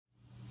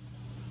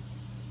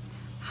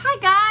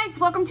guys,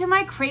 welcome to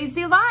my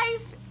crazy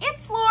life.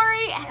 It's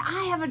Lori and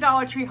I have a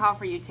Dollar Tree haul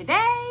for you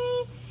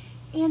today.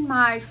 In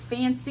my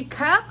fancy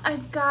cup,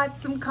 I've got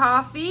some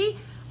coffee.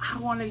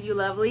 One of you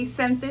lovely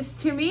sent this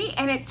to me,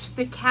 and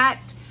the cat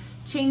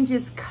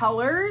changes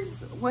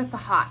colors with the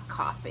hot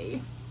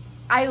coffee.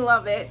 I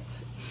love it.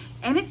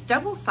 And it's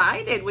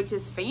double-sided, which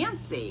is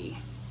fancy.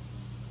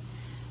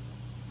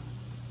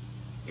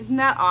 Isn't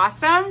that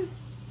awesome?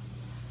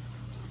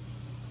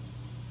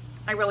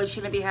 I really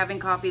shouldn't be having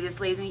coffee this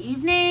late in the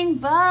evening,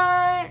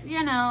 but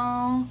you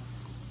know.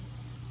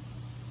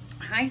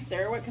 Hi,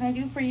 sir. What can I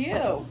do for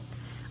you?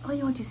 Oh,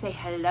 you want to say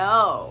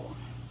hello?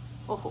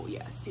 Oh,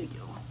 yes, you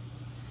do.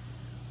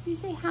 You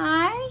say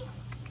hi?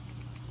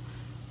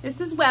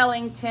 This is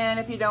Wellington,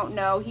 if you don't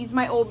know. He's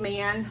my old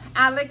man.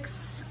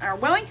 Alex, or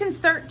Wellington's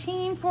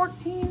 13,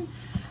 14.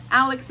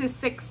 Alex is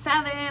 6,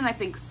 7, I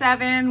think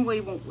 7. We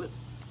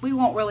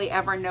won't really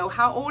ever know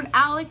how old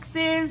Alex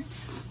is.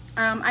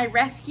 I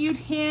rescued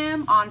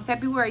him on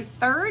February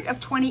 3rd of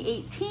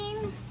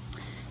 2018,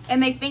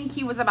 and they think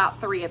he was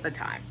about 3 at the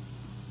time.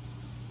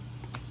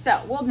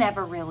 So we'll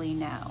never really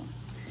know.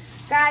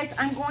 Guys,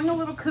 I'm going a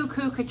little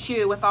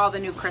cuckoo with all the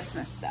new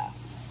Christmas stuff.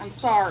 I'm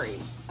sorry.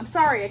 I'm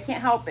sorry, I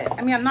can't help it.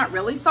 I mean, I'm not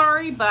really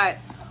sorry, but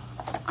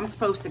I'm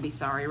supposed to be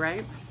sorry,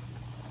 right?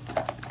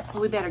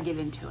 So we better get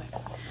into it.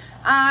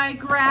 I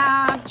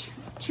grabbed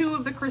 2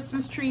 of the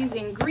Christmas trees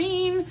in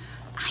green.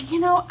 You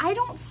know, I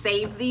don't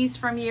save these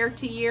from year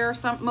to year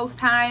most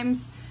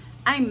times.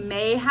 I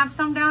may have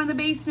some down in the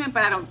basement,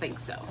 but I don't think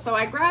so. So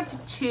I grabbed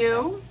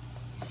 2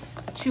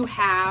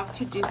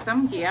 to do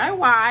some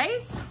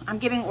DIYs. I'm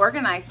getting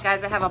organized,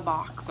 guys. I have a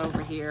box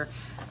over here.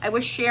 I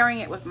was sharing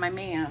it with my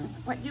man.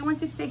 What, do you want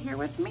to sit here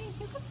with me?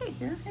 You can sit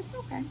here. It's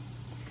okay.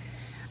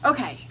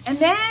 Okay, and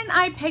then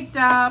I picked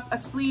up a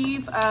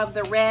sleeve of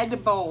the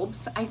red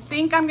bulbs. I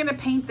think I'm gonna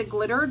paint the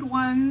glittered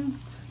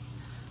ones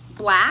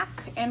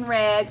black and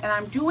red, and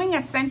I'm doing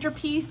a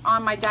centerpiece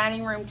on my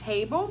dining room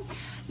table.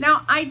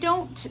 Now, I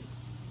don't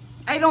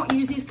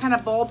use these kind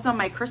of bulbs on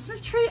my Christmas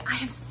tree. I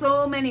have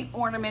so many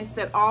ornaments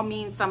that all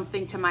mean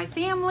something to my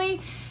family,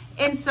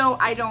 and so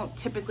I don't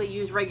typically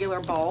use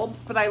regular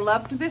bulbs, but I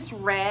loved this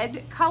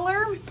red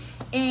color,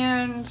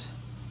 and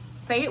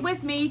say it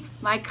with me,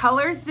 my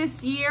colors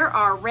this year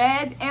are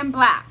red and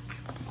black.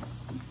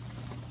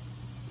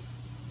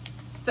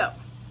 So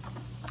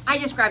I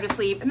just grabbed a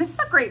sleeve, and this is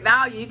a great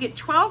value. You get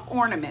 12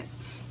 ornaments.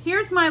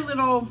 Here's my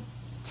little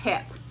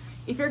tip.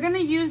 If you're gonna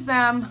use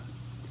them,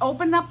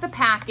 open up the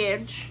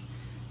package.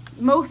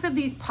 Most of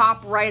these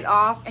pop right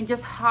off, and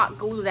just hot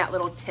glue that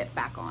little tip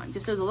back on.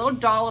 Just as a little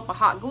dollop of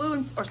hot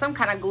glue or some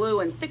kind of glue,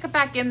 and stick it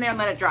back in there and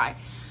let it dry.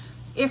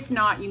 If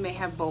not, you may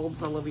have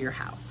bulbs all over your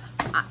house.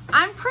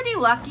 I'm pretty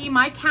lucky.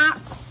 My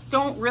cats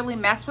don't really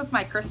mess with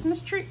my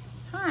Christmas tree.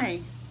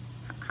 Hi.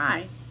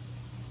 Hi.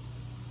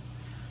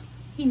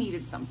 He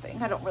needed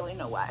something. I don't really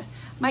know why.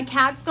 My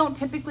cats don't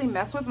typically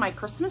mess with my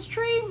Christmas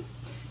tree,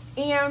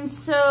 and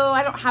so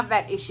I don't have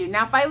that issue.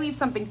 Now, if I leave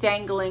something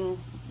dangling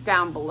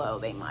down below,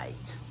 they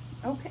might.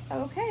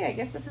 Okay, I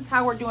guess this is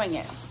how we're doing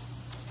it.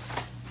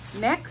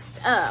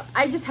 Next up,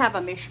 I just have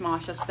a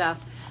mishmash of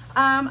stuff.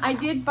 I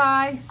did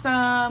buy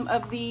some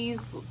of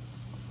these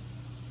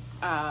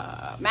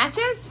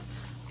matches.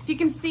 If you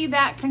can see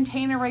that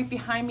container right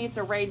behind me, it's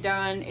already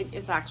done. It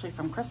is actually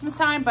from Christmas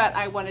time, but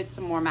I wanted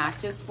some more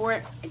matches for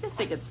it. I just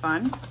think it's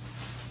fun.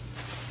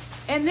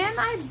 And then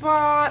I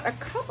bought a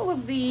couple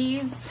of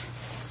these.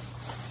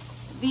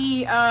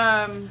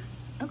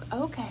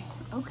 Okay.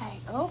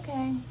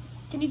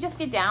 Can you just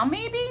get down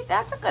maybe?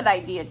 That's a good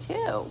idea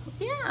too.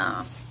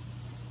 Yeah.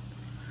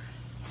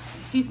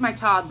 He's my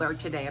toddler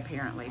today,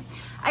 apparently.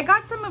 I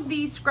got some of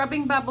these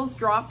Scrubbing Bubbles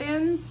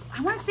drop-ins. I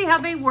want to see how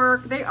they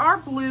work. They are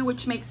blue,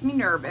 which makes me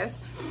nervous.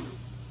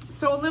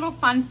 So a little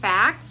fun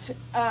fact,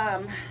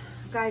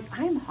 guys,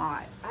 I'm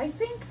hot. I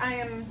think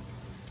I'm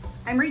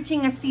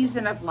reaching a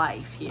season of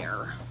life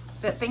here,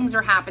 that things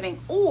are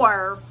happening.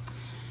 Or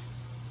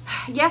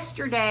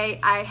yesterday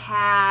I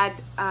had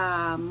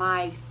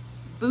my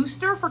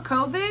booster for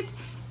COVID,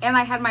 and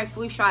I had my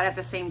flu shot at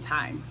the same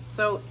time.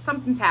 So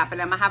something's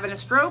happened. Am I having a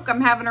stroke? I'm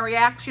having a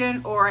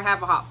reaction, or I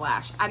have a hot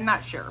flash. I'm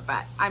not sure,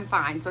 but I'm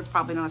fine. So it's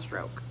probably not a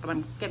stroke, but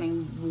I'm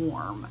getting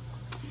warm.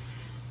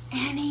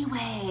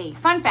 Anyway,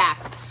 fun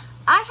fact.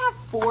 I have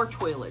 4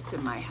 toilets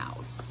in my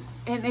house,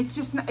 and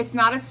it's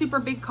not a super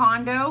big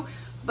condo,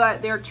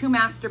 but there are 2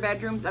 master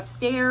bedrooms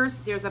upstairs.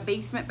 There's a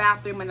basement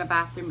bathroom and a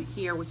bathroom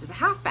here, which is a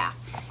half bath.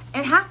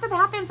 And half the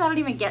bathrooms I don't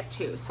even get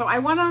to. So I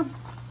want to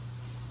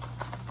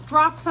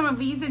drop some of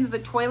these into the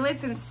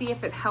toilets and see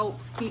if it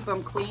helps keep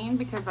them clean,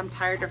 because I'm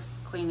tired of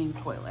cleaning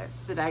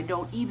toilets that I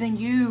don't even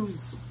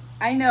use.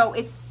 I know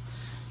it's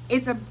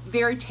a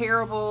very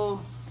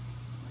terrible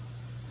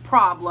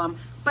problem,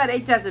 but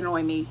it does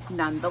annoy me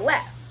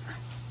nonetheless.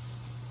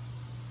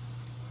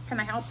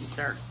 Can I help you,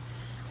 sir?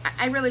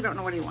 I really don't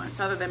know what he wants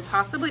other than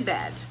possibly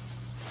bed.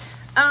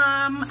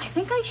 I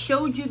think I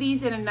showed you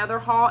these in another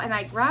haul, and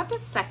I grabbed a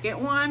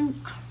second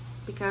one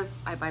because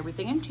I buy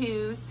everything in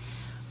 2s,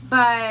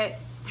 but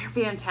They're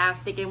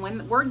fantastic. And when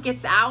the word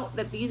gets out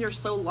that these are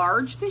so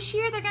large this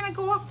year, they're gonna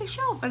go off the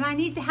shelf. And I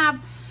need to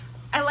have,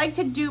 I like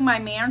to do my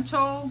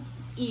mantle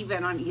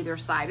even on either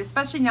side,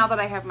 especially now that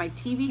I have my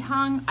TV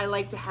hung. I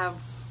like to have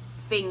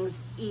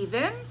things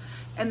even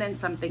and then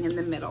something in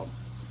the middle.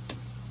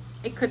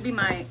 It could be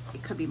my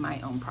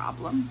own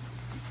problem.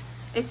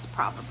 It's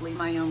probably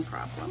my own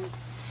problem.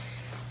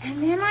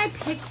 And then I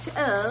picked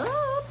up,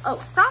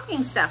 oh,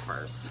 stocking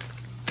stuffers.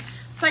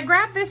 So I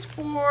grabbed this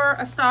for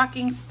a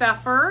stocking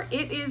stuffer.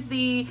 It is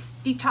the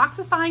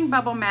Detoxifying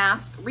Bubble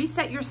Mask,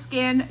 Reset Your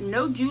Skin,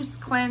 No Juice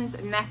Cleanse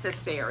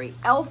Necessary,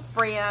 e.l.f.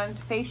 brand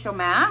facial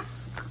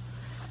mask.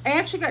 I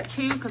actually got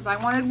two because I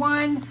wanted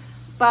one,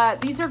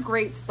 but these are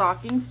great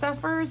stocking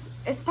stuffers,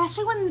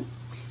 especially when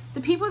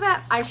the people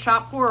that I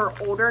shop for are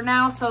older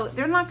now, so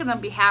they're not gonna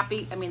be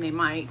happy. I mean, they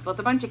might, with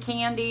a bunch of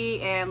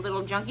candy and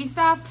little junky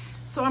stuff.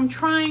 So I'm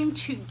trying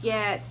to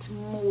get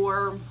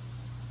more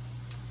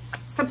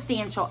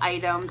substantial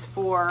items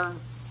for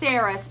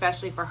Sarah,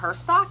 especially for her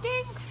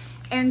stocking.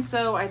 And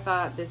so I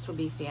thought this would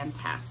be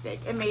fantastic.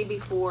 And maybe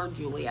for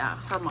Julia,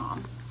 her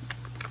mom.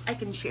 I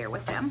can share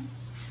with them.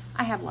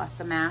 I have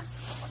lots of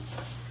masks.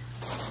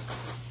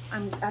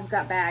 I've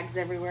got bags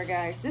everywhere,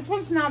 guys. This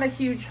one's not a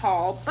huge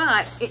haul,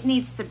 but it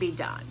needs to be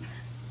done.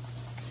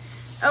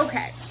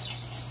 Okay.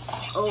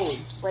 Oh,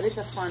 but it's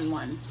a fun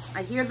one.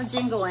 I hear the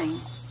jingling.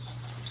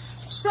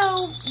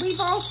 So we've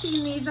all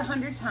seen these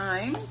 100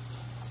 times.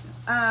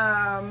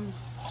 And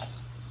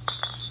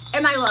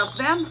I love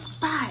them,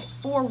 but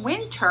for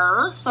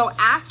winter, so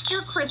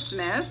after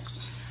Christmas,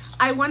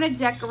 I want to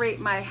decorate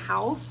my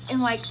house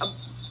in like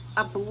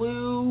a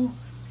blue,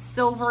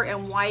 silver,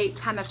 and white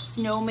kind of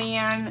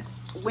snowman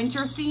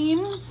winter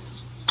theme.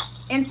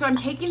 And so I'm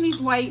taking these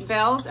white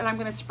bells and I'm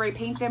going to spray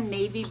paint them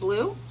navy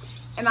blue,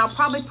 and I'll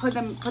probably put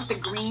the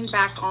green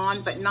back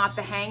on, but not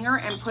the hanger,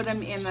 and put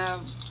them in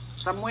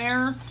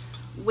somewhere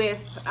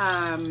with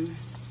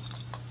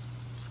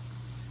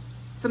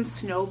some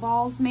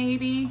snowballs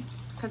maybe,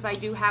 because I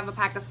do have a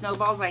pack of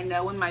snowballs I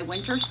know in my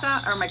winter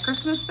stuff or my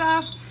Christmas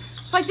stuff.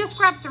 So I just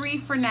grabbed 3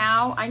 for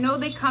now. I know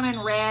they come in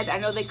red, I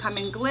know they come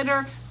in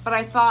glitter, but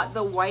I thought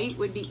the white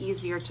would be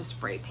easier to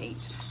spray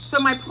paint. So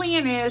my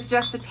plan is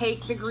just to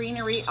take the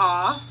greenery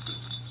off,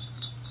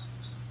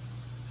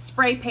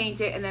 spray paint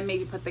it, and then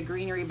maybe put the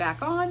greenery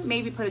back on,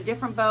 maybe put a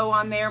different bow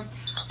on there.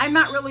 I'm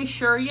not really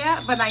sure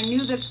yet, but I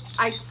knew that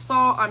I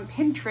saw on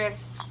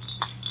Pinterest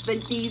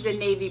these in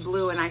navy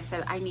blue, and I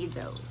said, I need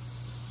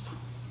those.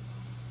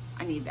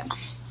 I need them.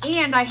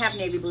 And I have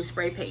navy blue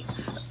spray paint,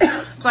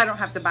 so I don't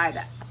have to buy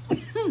that.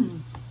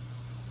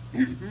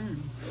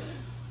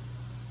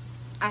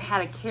 I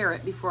had a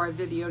carrot before I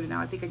videoed, and now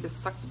I think I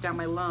just sucked it down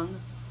my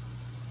lung.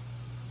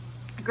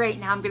 Great,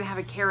 now I'm gonna have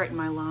a carrot in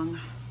my lung.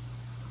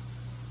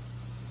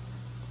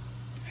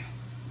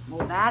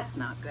 Well, that's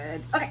not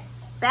good. Okay,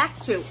 back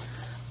to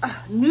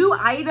new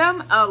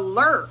item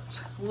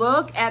alert.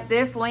 Look at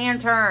this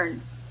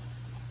lantern.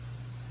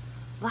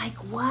 Like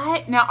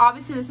what? Now,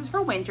 obviously this is for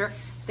winter.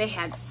 They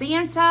had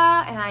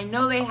Santa, and I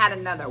know they had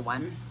another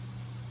one,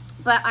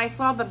 but I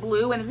saw the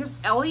blue, and it's this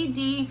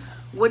LED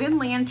wooden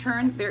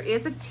lantern. There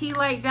is a tea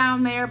light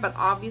down there, but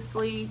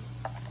obviously,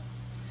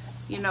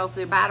 you know, if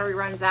the battery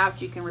runs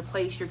out, you can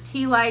replace your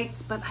tea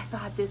lights. But I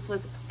thought this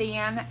was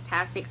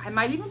fantastic. I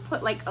might even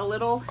put like a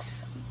little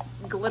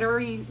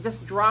glittery,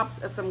 just drops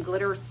of some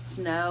glitter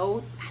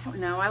snow. I don't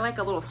know. I like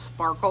a little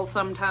sparkle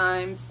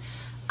sometimes.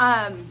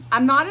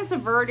 I'm not as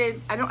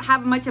averted. I don't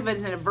have much of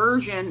an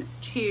aversion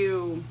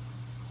to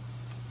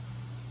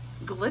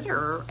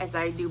glitter as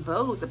I do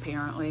bows,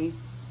 apparently.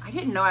 I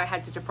didn't know I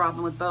had such a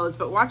problem with bows,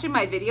 but watching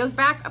my videos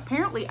back,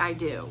 apparently I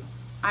do.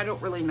 I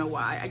don't really know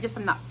why. I just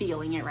am not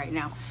feeling it right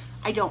now.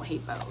 I don't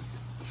hate bows,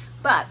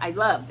 but I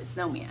love the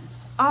snowman.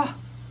 Oh,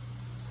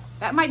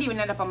 that might even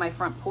end up on my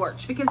front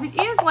porch, because it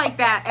is like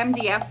that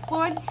MDF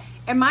wood,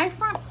 and my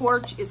front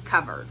porch is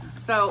covered.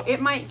 So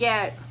it might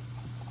get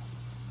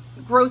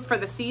gross for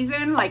the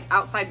season, like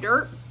outside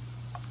dirt,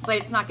 but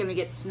it's not gonna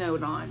get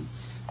snowed on.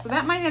 So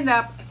that might end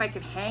up, if I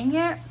could hang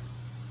it,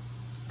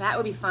 that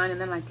would be fun,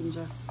 and then I can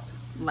just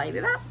light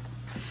it up.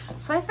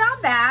 So I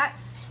found that.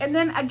 And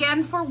then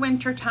again, for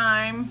winter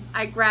time,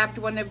 I grabbed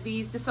one of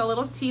these, just a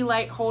little tea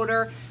light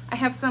holder. I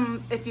have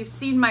some, if you've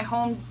seen my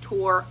home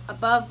tour,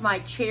 above my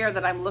chair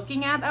that I'm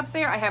looking at up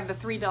there, I have the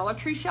 3 Dollar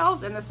Tree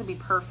shelves, and this would be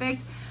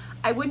perfect.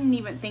 I wouldn't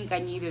even think I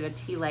needed a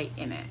tea light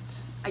in it.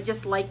 I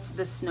just liked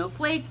the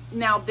snowflake.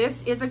 Now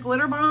this is a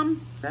glitter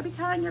bomb. That'd be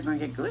kind, you're gonna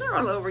get glitter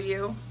all over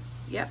you.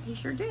 Yep, he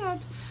sure did.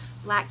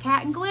 Black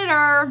cat and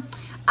glitter.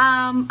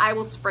 I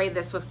will spray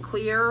this with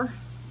clear,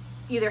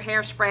 either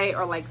hairspray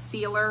or like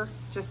sealer,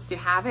 just to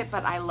have it,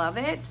 but I love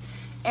it.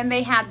 And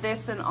they had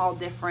this in all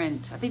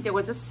different, I think there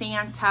was a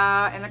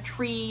Santa and a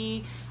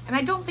tree, and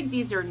I don't think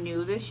these are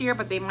new this year,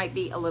 but they might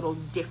be a little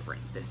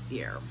different this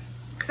year.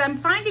 Because I'm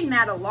finding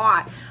that a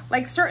lot.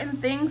 Like certain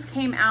things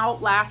came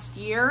out last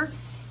year,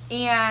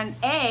 and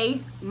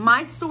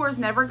my stores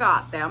never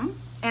got them,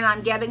 and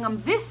I'm getting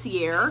them this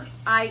year,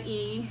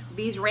 i.e.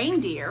 these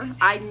reindeer.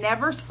 I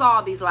never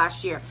saw these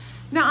last year.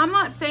 Now, I'm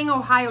not saying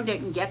Ohio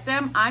didn't get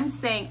them. I'm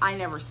saying I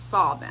never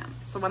saw them.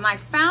 So when I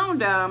found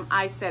them,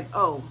 I said,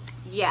 oh,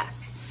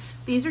 yes.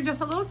 These are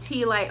just a little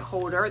tea light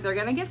holder. They're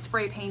gonna get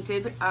spray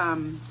painted.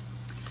 And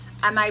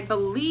I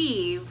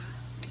believe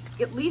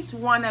at least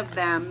one of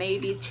them,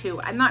 maybe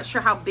two. I'm not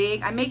sure how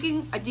big. I'm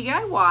making a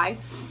DIY.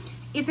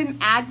 It's an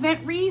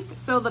Advent wreath.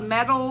 So the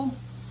metal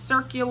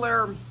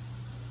circular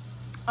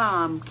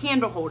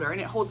candle holder, and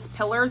it holds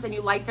pillars and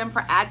you light them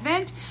for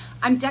Advent.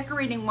 I'm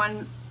decorating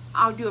one.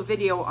 I'll do a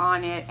video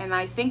on it, and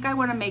I think I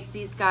want to make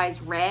these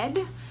guys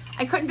red.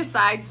 I couldn't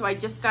decide, so I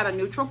just got a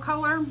neutral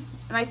color,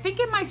 and I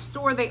think in my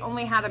store they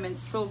only had them in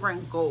silver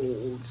and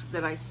gold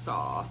that I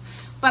saw,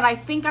 but I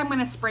think I'm going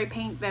to spray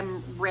paint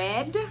them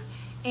red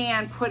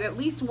and put at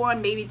least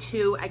one, maybe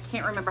two. I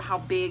can't remember how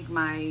big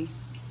my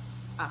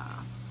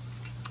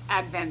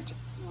Advent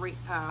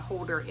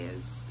holder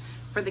is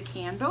for the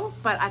candles,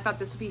 but I thought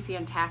this would be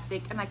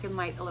fantastic, and I can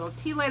light a little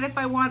tea light if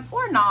I want,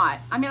 or not.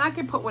 I mean, I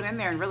could put one in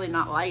there and really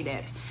not light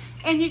it.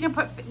 And you can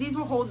put, these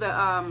will hold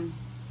the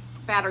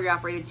battery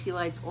operated tea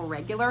lights or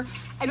regular.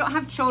 I don't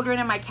have children,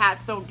 and my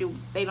cats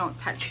they don't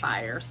touch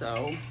fire,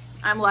 so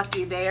I'm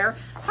lucky there.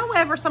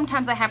 However,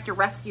 sometimes I have to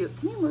rescue.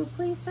 Can you move,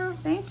 please, sir?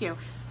 Thank you.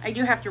 I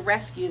do have to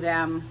rescue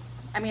them.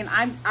 I mean,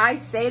 I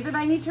say that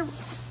I need to.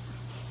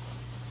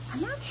 I'm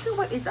not sure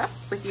what is up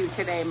with you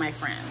today, my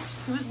friend.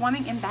 He was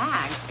wanting in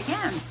bags.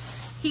 Again,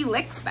 he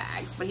licks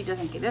bags, but he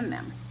doesn't get in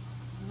them.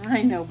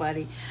 I know,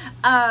 buddy.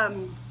 But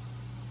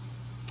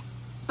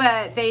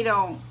they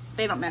don't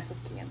mess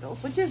with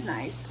candles, which is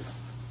nice.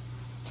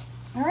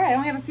 All right, I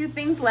only have a few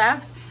things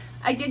left.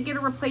 I did get a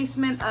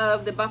replacement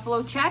of the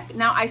buffalo check.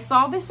 Now, I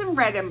saw this in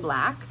red and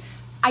black.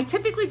 I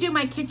typically do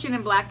my kitchen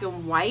in black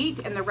and white,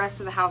 and the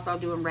rest of the house I'll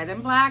do in red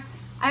and black.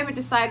 I haven't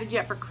decided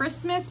yet for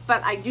Christmas,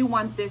 but I do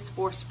want this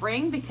for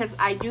spring because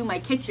I do my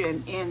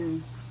kitchen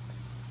in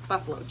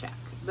buffalo check,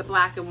 the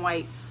black and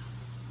white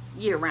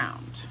year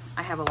round.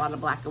 I have a lot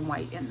of black and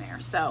white in there,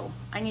 so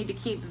I need to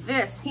keep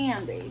this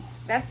handy.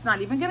 That's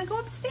not even gonna go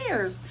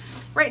upstairs.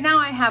 Right now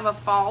I have a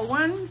fall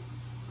one.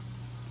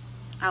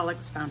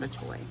 Alex found a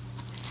toy.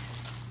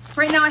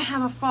 Right now I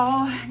have a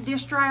fall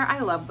dish dryer. I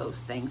love those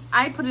things.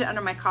 I put it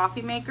under my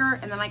coffee maker,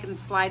 and then I can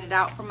slide it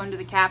out from under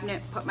the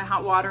cabinet, put my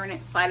hot water in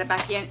it, slide it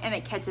back in, and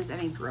it catches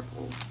any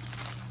dribbles.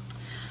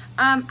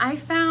 I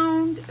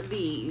found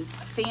these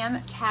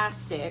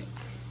fantastic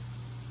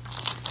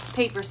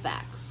paper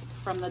sacks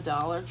from the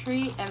Dollar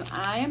Tree, and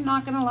I am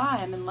not gonna lie,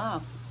 I'm in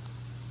love.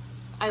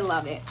 I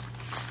love it.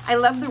 I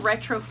love the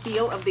retro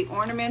feel of the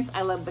ornaments.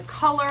 I love the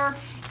color.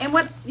 And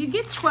what you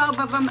get 12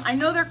 of them. I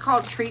know they're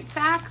called treat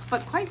sacks,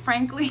 but quite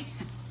frankly,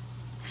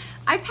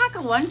 I pack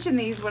a lunch in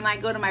these when I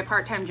go to my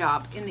part-time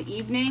job. In the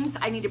evenings,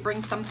 I need to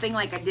bring something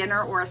like a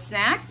dinner or a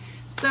snack.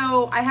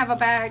 So I have a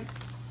bag,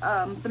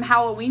 some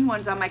Halloween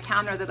ones on my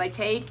counter that I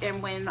take.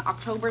 And when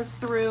October's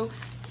through,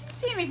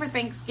 see any for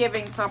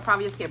Thanksgiving, so I'll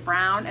probably just get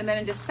brown. And then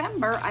in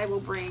December, I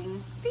will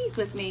bring these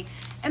with me.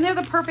 And they're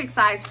the perfect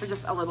size for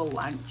just a little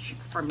lunch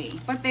for me.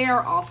 But they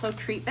are also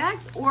treat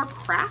bags or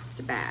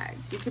craft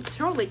bags. You could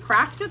totally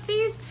craft with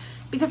these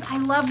because I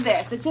love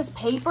this. It's just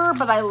paper,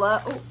 but I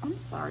love, oh, I'm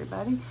sorry,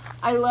 buddy.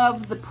 I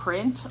love the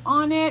print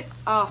on it.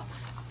 Oh,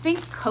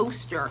 think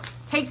coaster.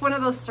 Take one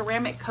of those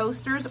ceramic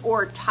coasters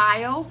or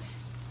tile,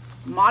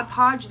 Mod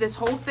Podge this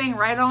whole thing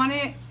right on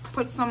it.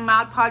 Put some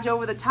Mod Podge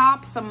over the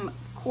top, some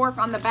cork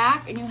on the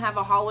back, and you have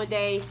a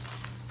holiday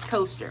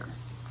coaster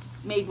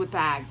made with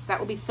bags. That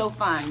would be so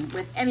fun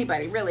with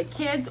anybody, really,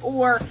 kids,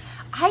 or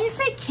I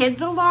say kids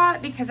a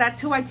lot because that's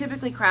who I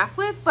typically craft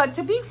with, but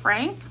to be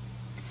frank,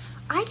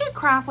 I get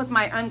craft with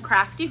my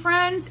uncrafty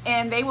friends,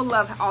 and they will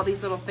love all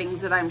these little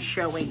things that I'm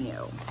showing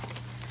you,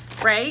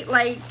 right?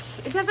 Like,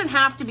 it doesn't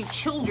have to be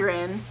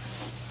children.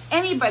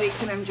 Anybody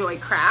can enjoy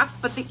crafts,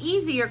 but the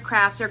easier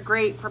crafts are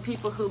great for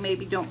people who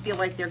maybe don't feel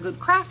like they're good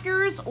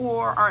crafters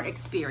or aren't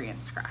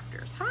experienced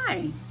crafters.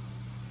 Hi.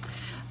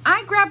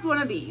 I grabbed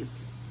one of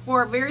these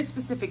for a very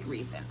specific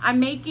reason. I'm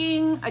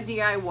making a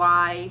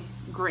DIY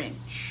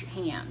Grinch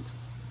hand.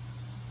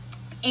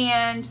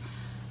 And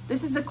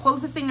this is the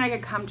closest thing I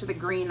could come to the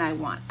green I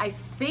want. I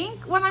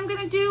think what I'm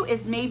gonna do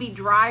is maybe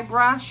dry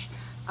brush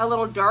a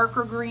little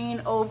darker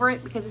green over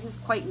it because this is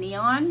quite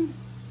neon.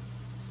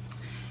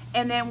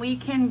 And then we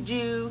can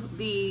do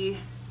the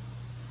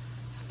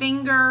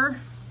finger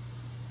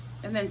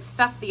and then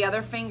stuff the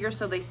other finger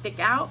so they stick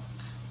out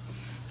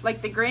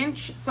like the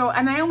Grinch. So,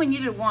 and I only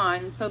needed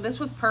one, so this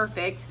was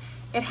perfect.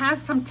 It has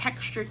some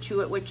texture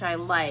to it, which I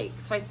like.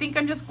 So I think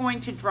I'm just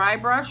going to dry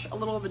brush a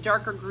little of the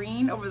darker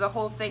green over the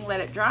whole thing, let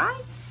it dry.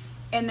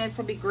 And this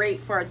will be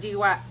great for a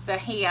DIY, the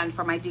hand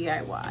for my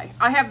DIY.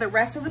 I have the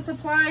rest of the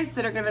supplies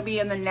that are gonna be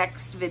in the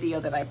next video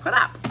that I put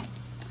up.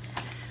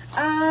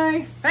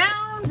 I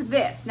found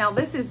this. Now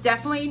this is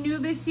definitely new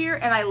this year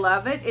and I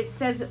love it. It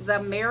says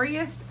the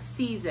merriest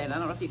season. I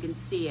don't know if you can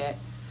see it,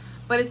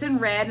 but it's in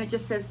red and it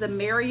just says the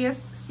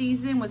merriest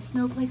season with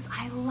snowflakes.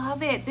 I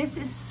love it. This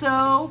is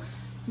so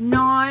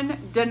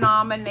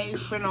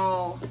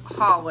non-denominational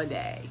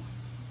holiday.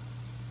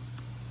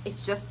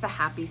 It's just the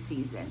happy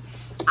season.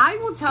 I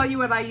will tell you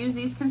what I use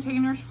these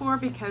containers for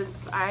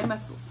because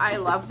I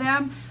love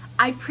them.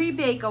 I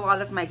pre-bake a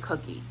lot of my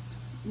cookies.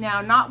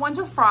 Now, not ones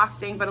with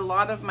frosting, but a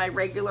lot of my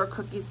regular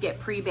cookies get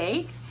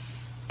pre-baked.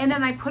 And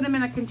then I put them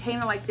in a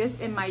container like this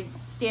in my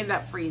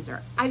stand-up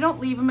freezer. I don't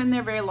leave them in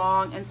there very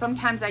long, and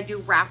sometimes I do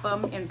wrap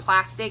them in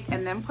plastic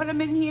and then put them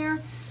in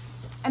here.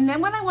 And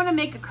then when I want to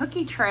make a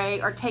cookie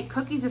tray or take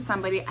cookies to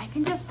somebody, I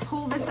can just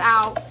pull this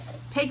out,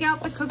 take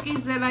out the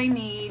cookies that I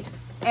need,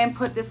 and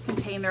put this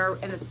container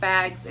and its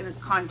bags and its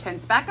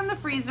contents back in the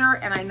freezer,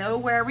 and I know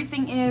where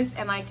everything is,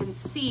 and I can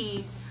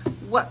see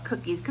what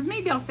cookies, because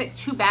maybe I'll fit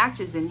 2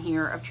 batches in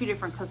here of 2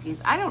 different cookies.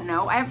 I don't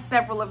know. I have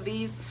several of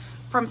these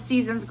from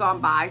seasons gone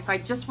by, so I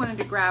just wanted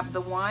to grab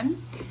the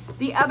one.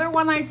 The other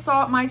one I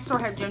saw at my store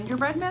had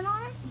gingerbread men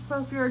on it,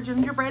 so if you're a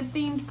gingerbread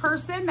themed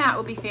person, that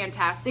would be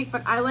fantastic,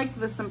 but I liked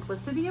the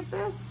simplicity of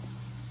this,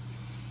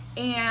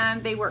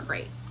 and they work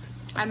great.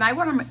 And I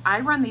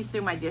run these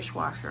through my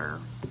dishwasher.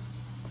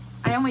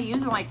 I only use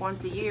them like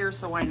once a year,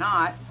 so why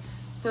not?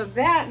 So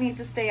that needs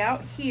to stay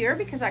out here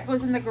because that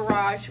goes in the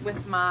garage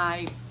with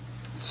my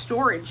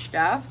storage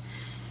stuff.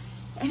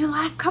 In the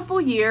last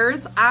couple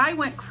years, I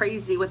went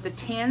crazy with the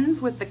tins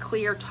with the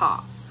clear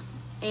tops.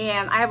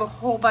 And I have a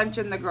whole bunch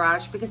in the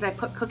garage because I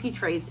put cookie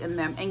trays in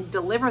them and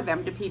deliver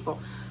them to people.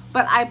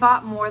 But I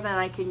bought more than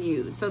I can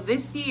use. So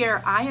this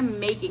year, I am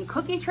making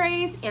cookie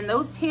trays in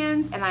those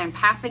tins and I am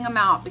passing them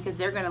out because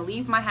they're gonna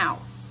leave my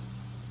house.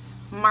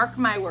 Mark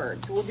my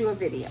words, we'll do a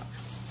video.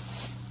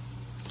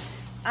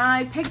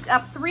 I picked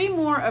up 3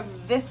 more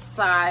of this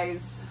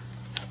size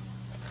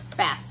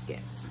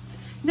baskets.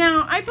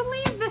 Now, I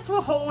believe this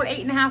will hold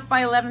 8.5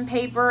 by 11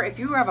 paper. If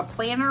you have a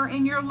planner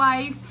in your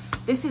life,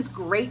 this is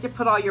great to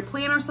put all your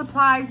planner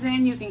supplies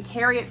in. You can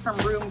carry it from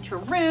room to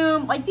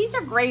room. Like, these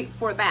are great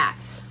for that.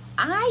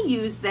 I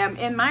use them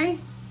in my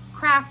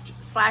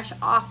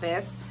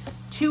craft/office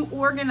to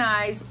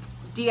organize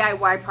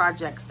DIY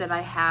projects that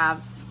I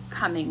have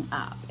coming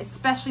up,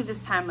 especially this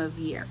time of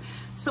year.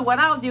 So what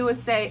I'll do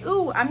is say,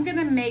 ooh, I'm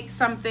gonna make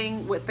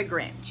something with the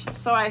Grinch.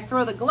 So I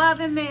throw the glove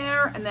in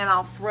there, and then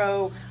I'll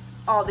throw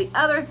all the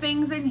other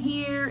things in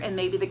here, and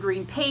maybe the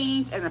green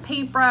paint and a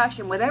paintbrush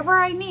and whatever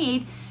I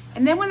need.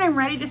 And then when I'm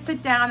ready to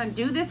sit down and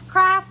do this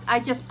craft, I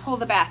just pull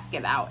the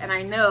basket out, and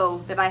I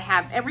know that I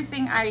have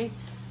everything I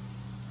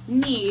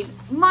need,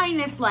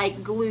 minus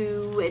like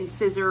glue and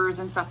scissors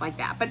and stuff like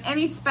that. But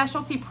any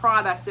specialty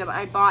product that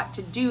I bought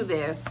to do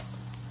this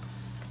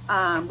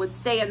would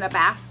stay in the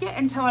basket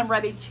until I'm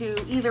ready to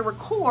either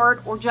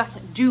record or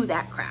just do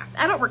that craft.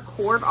 I don't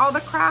record all the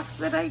crafts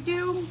that I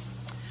do,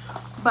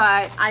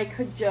 but I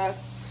could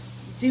just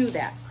do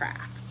that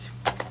craft.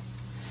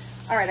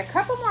 All right, a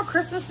couple more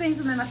Christmas things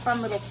and then a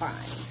fun little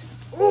find.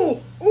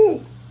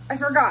 Ooh, I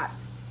forgot.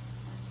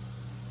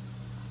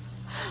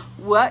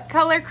 What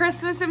color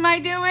Christmas am I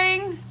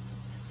doing?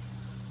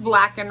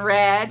 Black and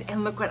red,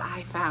 and look what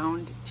I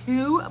found.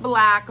 2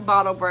 black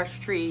bottle brush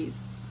trees.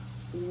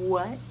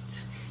 What?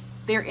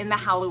 They're in the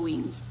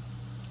Halloween,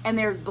 and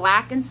they're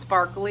black and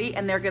sparkly,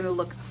 and they're gonna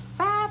look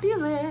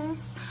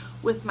fabulous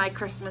with my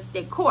Christmas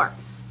decor.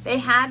 They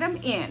had them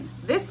in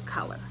this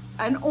color,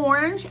 an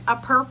orange, a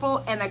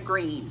purple, and a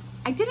green.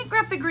 I didn't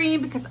grab the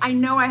green because I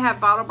know I have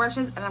bottle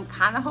brushes, and I'm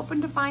kind of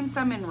hoping to find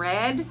some in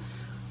red.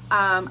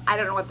 I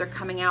don't know what they're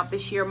coming out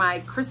this year. My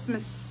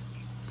Christmas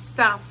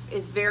stuff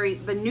is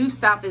the new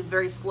stuff is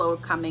very slow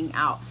coming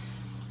out.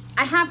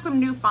 I have some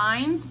new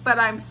finds, but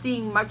I'm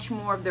seeing much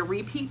more of the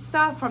repeat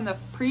stuff from the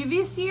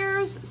previous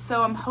years.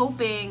 So I'm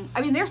hoping,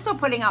 I mean, they're still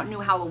putting out new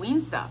Halloween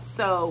stuff.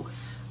 So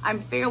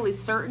I'm fairly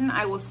certain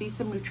I will see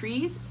some new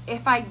trees.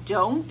 If I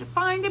don't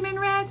find them in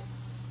red,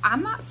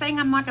 I'm not saying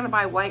I'm not gonna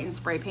buy white and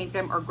spray paint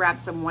them or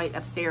grab some white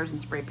upstairs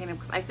and spray paint them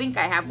because I think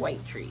I have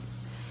white trees.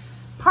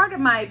 Part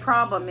of my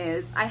problem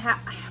is I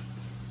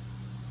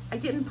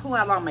didn't pull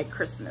out all my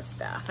Christmas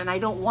stuff, and I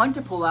don't want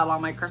to pull out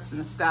all my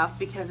Christmas stuff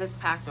because it's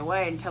packed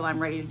away until I'm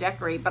ready to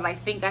decorate, but I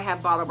think I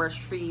have bottle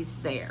brush trees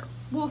there.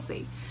 We'll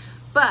see.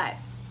 But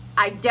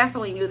I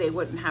definitely knew they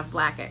wouldn't have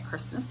black at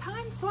Christmas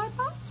time, so I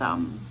bought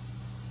some.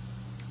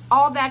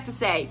 All that to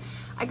say,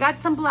 I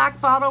got some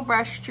black bottle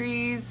brush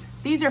trees.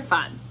 These are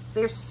fun.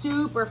 They're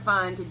super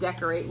fun to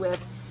decorate with,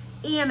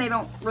 and they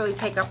don't really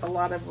take up a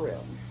lot of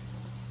room.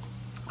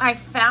 I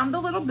found the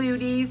little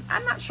booties.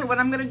 I'm not sure what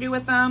I'm gonna do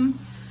with them,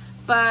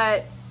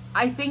 but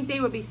I think they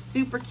would be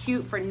super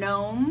cute for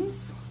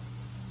gnomes.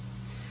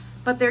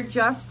 But they're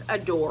just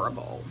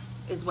adorable,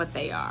 is what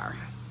they are.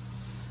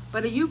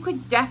 But you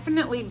could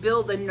definitely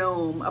build a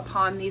gnome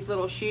upon these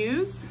little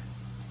shoes.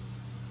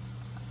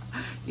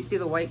 You see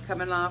the white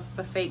coming off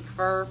the fake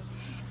fur?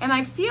 And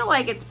I feel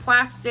like it's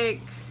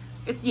plastic.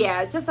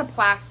 Yeah, it's just a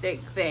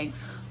plastic thing.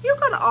 You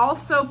could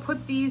also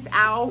put these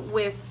out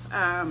with,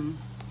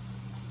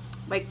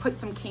 like put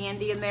some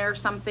candy in there or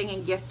something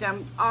and gift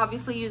them.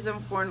 Obviously use them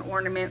for an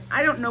ornament.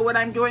 I don't know what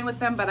I'm doing with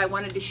them, but I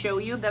wanted to show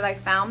you that I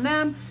found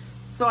them.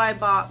 So I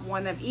bought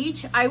one of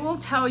each. I will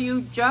tell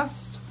you,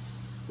 just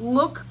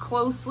look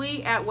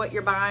closely at what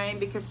you're buying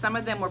because some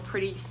of them were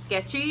pretty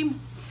sketchy.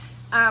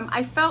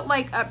 I felt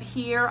like up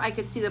here I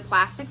could see the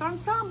plastic on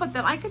some, but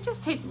then I could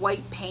just take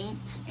white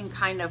paint and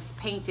kind of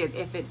paint it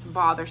if it's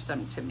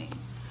bothersome to me.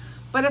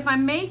 But if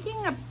I'm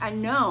making a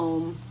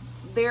gnome,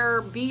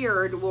 their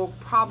beard will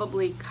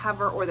probably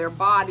cover, or their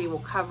body will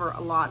cover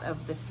a lot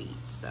of the feet.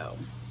 So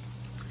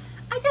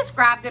I just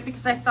grabbed it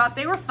because I thought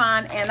they were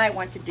fun and I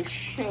wanted to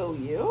show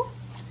you.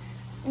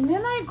 And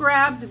then I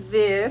grabbed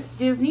this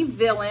Disney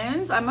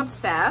Villains. I'm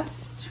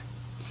obsessed.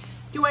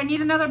 Do I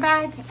need another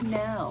bag?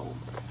 No,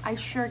 I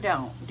sure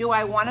don't. Do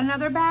I want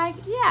another bag?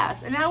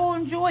 Yes, and I will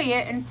enjoy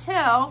it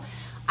until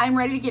I'm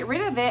ready to get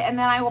rid of it, and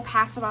then I will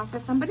pass it off to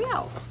somebody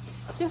else.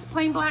 Just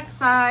plain black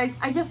sides.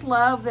 I just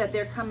love that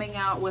they're coming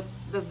out with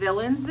the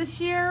villains this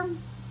year.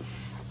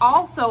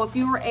 Also, if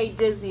you were a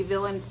Disney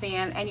villain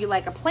fan and you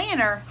like a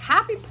planner,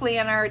 happy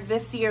planner,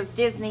 this year's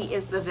Disney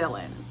is the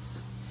villains.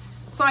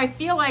 So I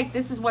feel like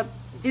this is what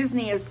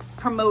Disney is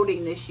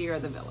promoting this year,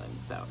 the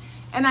villains. So,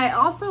 and I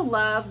also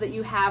love that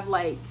you have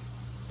like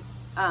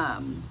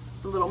the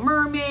Little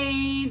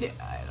Mermaid,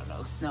 I don't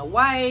know, Snow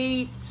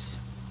White,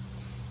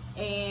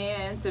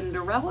 and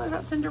Cinderella. Is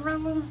that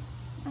Cinderella?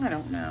 I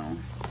don't know.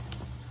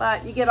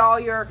 But you get all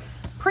your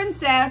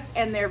princess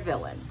and their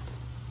villain.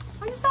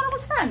 I just thought it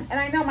was fun. And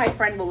I know my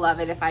friend will love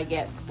it if I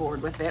get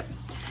bored with it.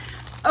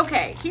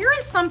 Okay, here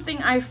is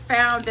something I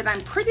found that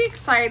I'm pretty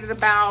excited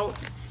about.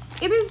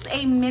 It is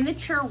a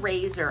miniature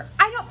razor.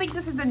 I don't think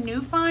this is a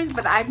new find,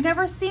 but I've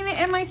never seen it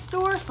in my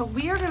store, so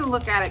we are gonna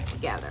look at it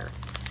together.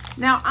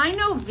 Now, I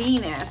know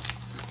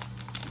Venus,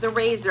 the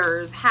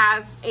razors,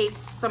 has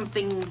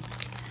something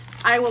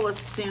I will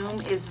assume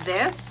is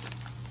this,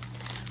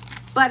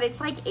 but it's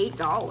like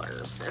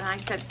 $8. And I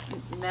said,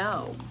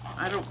 no,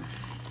 I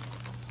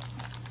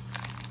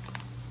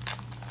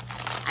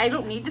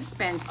don't need to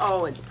spend.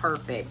 Oh, it's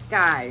perfect,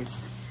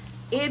 guys.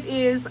 It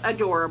is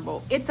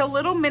adorable. It's a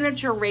little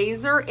miniature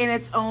razor in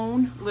its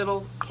own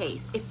little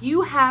case. If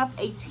you have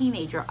a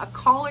teenager, a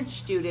college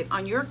student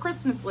on your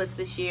Christmas list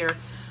this year,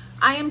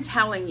 I am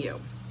telling you,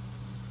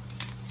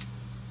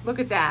 look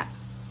at that.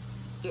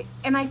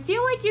 And I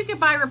feel like you could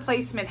buy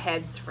replacement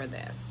heads for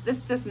this.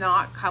 This does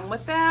not come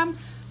with them,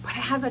 but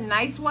it has a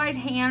nice wide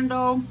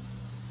handle.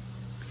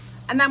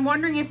 And I'm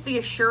wondering if the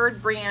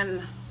Assured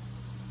brand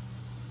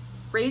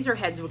razor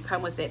heads would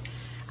come with it.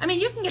 I mean,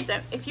 you can get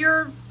them if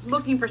you're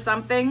looking for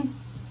something.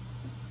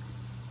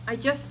 I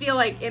just feel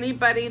like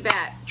anybody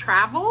that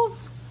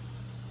travels,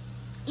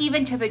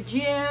 even to the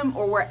gym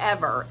or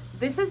wherever,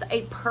 this is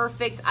a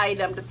perfect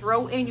item to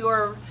throw in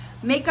your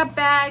makeup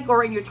bag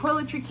or in your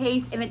toiletry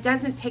case, and it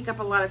doesn't take up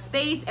a lot of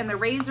space, and the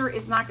razor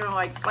is not gonna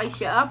like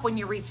slice you up when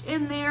you reach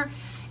in there.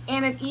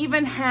 And it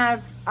even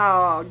has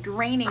a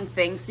draining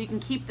thing, so you can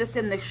keep this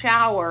in the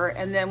shower,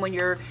 and then when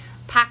you're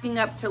packing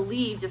up to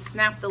leave, just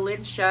snap the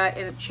lid shut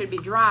and it should be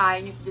dry,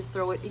 and you can just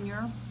throw it in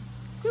your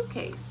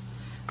suitcase.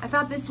 I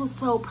thought this was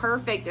so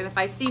perfect, and if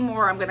I see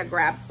more, I'm gonna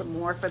grab some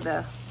more for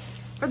the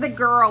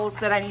girls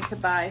that I need to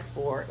buy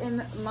for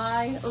in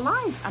my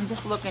life. I'm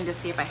just looking to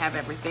see if I have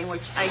everything,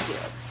 which I do.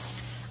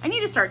 I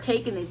need to start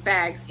taking these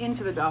bags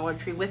into the Dollar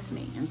Tree with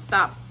me and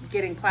stop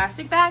getting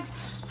plastic bags.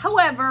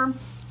 However,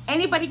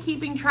 anybody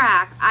keeping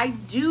track, I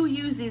do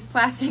use these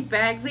plastic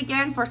bags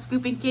again for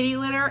scooping kitty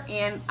litter,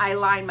 and I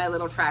line my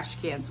little trash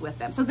cans with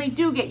them. So they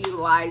do get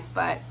utilized,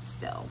 but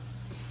still.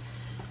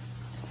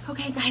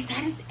 Okay guys,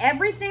 that is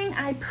everything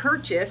I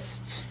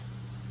purchased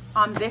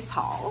on this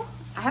haul.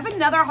 I have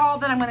another haul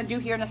that I'm gonna do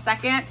here in a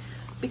second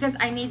because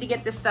I need to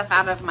get this stuff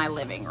out of my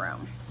living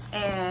room.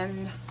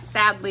 And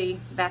sadly,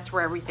 that's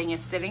where everything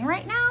is sitting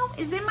right now,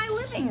 is in my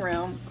living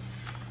room.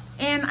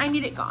 And I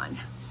need it gone.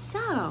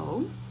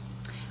 So,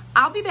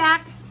 I'll be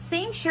back,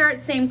 same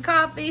shirt, same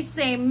coffee,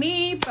 same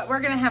me, but we're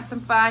gonna have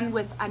some fun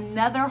with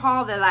another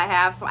haul that I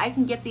have so I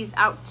can get these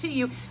out to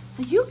you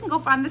so you can go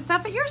find the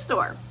stuff at your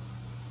store.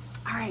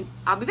 All right,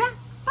 I'll be back,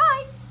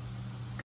 bye.